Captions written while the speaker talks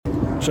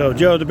So,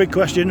 Joe, the big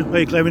question: are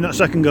you claiming that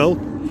second goal?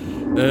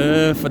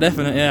 For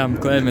definite, yeah, I'm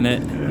claiming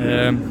it.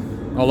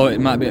 Although it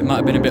might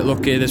have been a bit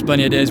lucky. There's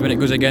plenty of days when it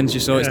goes against you,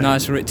 so it's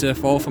nice for it to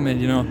fall for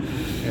me,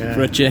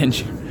 for a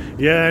change.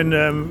 Yeah, and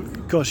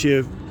of course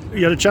you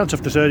had a chance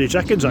after 30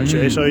 seconds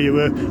actually, so you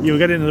were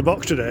getting in the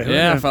box today.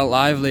 Yeah, I felt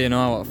lively,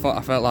 I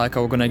felt like I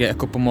was going to get a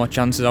couple more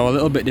chances. I was a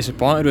little bit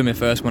disappointed with my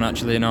first one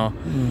actually, I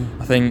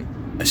think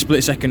a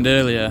split second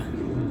earlier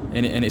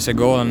and it's a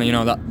goal, and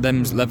that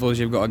them's levels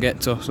you've got to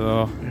get to,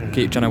 so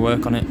keep trying to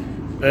work on it.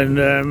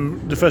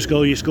 And the first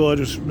goal you scored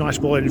was nice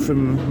ball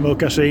from Mo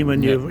Kassim,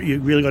 and you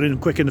really got in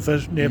quick in the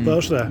first near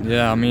post there.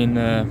 Yeah,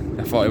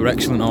 I thought he was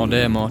excellent all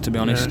day, Mo, to be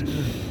honest.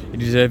 He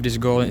deserved his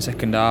goal in the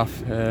second half.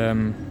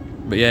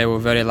 But yeah, we were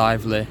very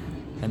lively,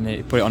 and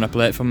he put it on a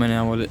plate for me,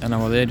 and I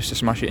was there just to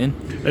smash it in.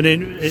 And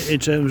in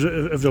terms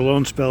of the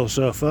loan spell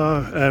so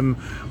far,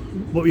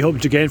 what were you hoping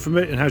to gain from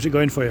it, and how's it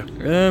going for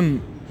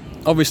you?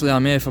 Obviously,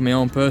 I'm here for my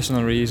own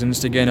personal reasons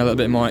to gain a little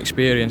bit more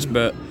experience,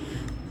 but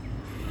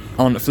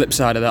on the flip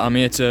side of that, I'm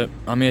here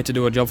to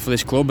do a job for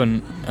this club,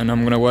 and I'm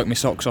going to work my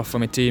socks off for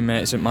my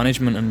teammates and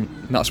management, and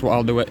that's what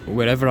I'll do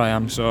wherever I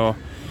am. So,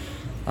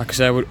 like I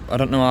say, I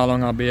don't know how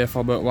long I'll be here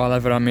for, but while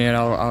ever I'm here,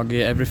 I'll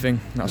give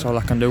everything. That's all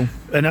I can do.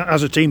 And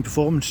as a team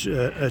performance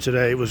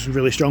today, it was a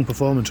really strong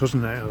performance,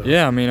 wasn't it?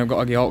 Yeah, I've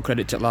got to give all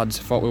credit to the lads.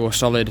 I thought we were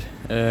solid.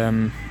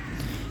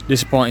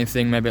 Disappointing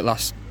thing, maybe the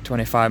last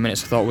 25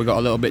 minutes, I thought we got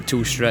a little bit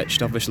too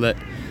stretched. Obviously,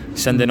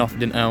 sending off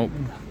didn't help.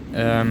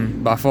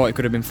 But I thought it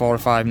could have been 4 or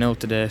 5-0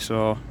 today,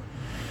 so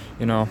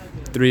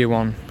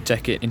 3-1,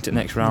 take it into the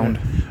next round.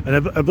 Yeah.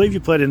 And I believe you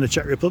played in the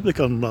Czech Republic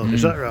on loan,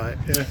 is that right?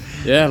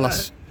 Yeah,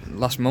 last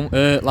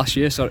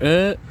year,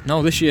 sorry.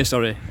 No, this year,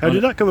 sorry. How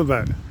did that come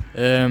about?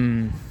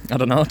 I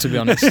don't know, to be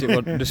honest. It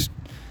was just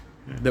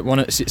that one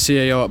at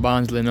CAO at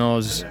Barnsley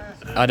knows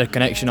I had a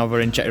connection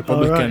over in Czech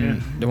Republic,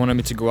 and they wanted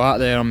me to go out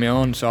there on my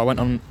own, so I went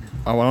on.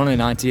 I was only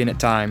 19 at the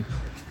time,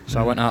 so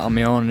I went out on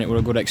my own, and it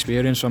was a good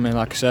experience for me.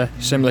 Like I say,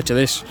 similar to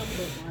this,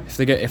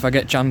 if I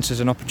get chances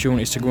and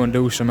opportunities to go and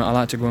do something, I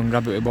like to go and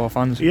grab it with both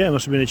hands. Yeah, it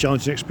must have been a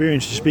challenging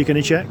experience. Do you speak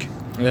any Czech?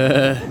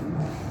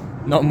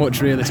 Not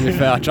much really, to be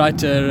fair. I tried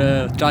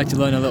to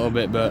learn a little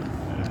bit, but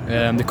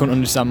they couldn't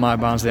understand my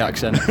Barnsley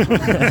accent.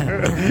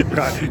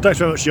 Right, thanks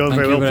very much, Joe.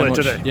 Very well played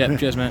today. Yeah,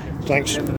 cheers, mate. Thanks.